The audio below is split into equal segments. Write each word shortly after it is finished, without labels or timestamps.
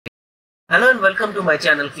Hello and welcome to my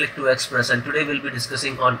channel Qlik to Express, and today we'll be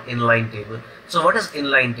discussing on inline table. So what is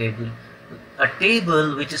inline table? A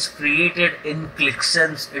table which is created in Qlik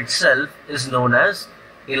Sense itself is known as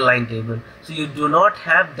inline table. So you do not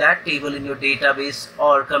have that table in your database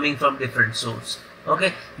or coming from different source.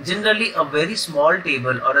 Okay, generally a very small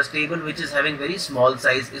table or a table which is having very small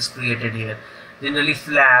size is created here. Generally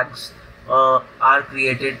flags are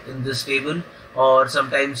created in this table, or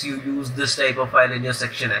sometimes you use this type of file in your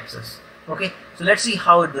section access. Okay, so let's see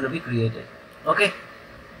how it's going to be created. Okay,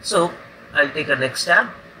 so I'll take a next tab.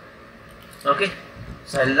 Okay,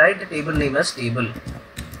 so I'll write the table name as table.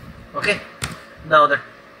 Okay, now the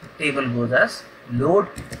table goes as load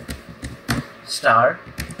star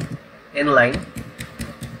inline.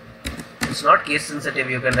 It's not case sensitive,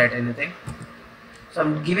 you can write anything. So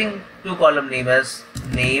I'm giving two column name as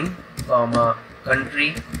name comma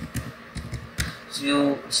country.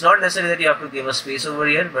 So it's not necessary that you have to give a space over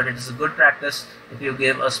here, but it is a good practice if you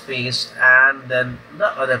give a space and then the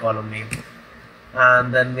other column name,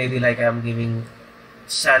 and then maybe like I am giving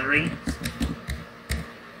salary.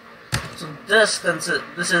 So this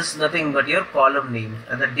is nothing but your column name,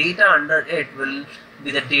 and the data under it will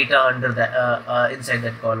be the data under the inside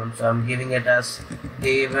that column. So I'm giving it as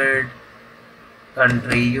David,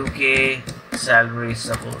 country UK, salary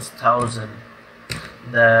suppose 1000,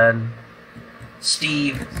 then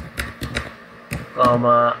Steve,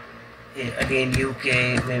 comma again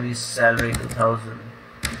UK, maybe salary 2000,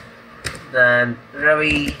 then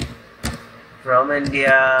Ravi from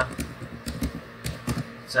India,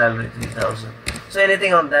 salary 3000. So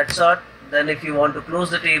anything on that sort. Then if you want to close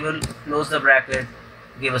the table, close the bracket,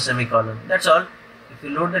 give a semicolon. That's all. If you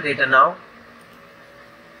load the data now,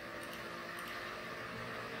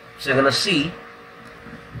 so you're gonna see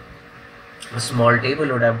a small table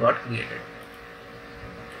would have got created.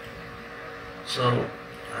 So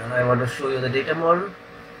I want to show you the data model.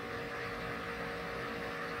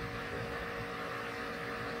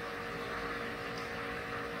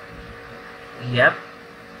 Yep.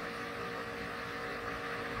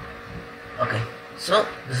 Okay, so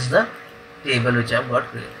this is the table which I've got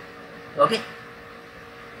created. Okay,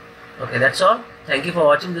 that's all. Thank you for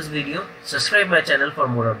watching this video. Subscribe my channel for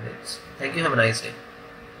more updates. Thank you. Have a nice day.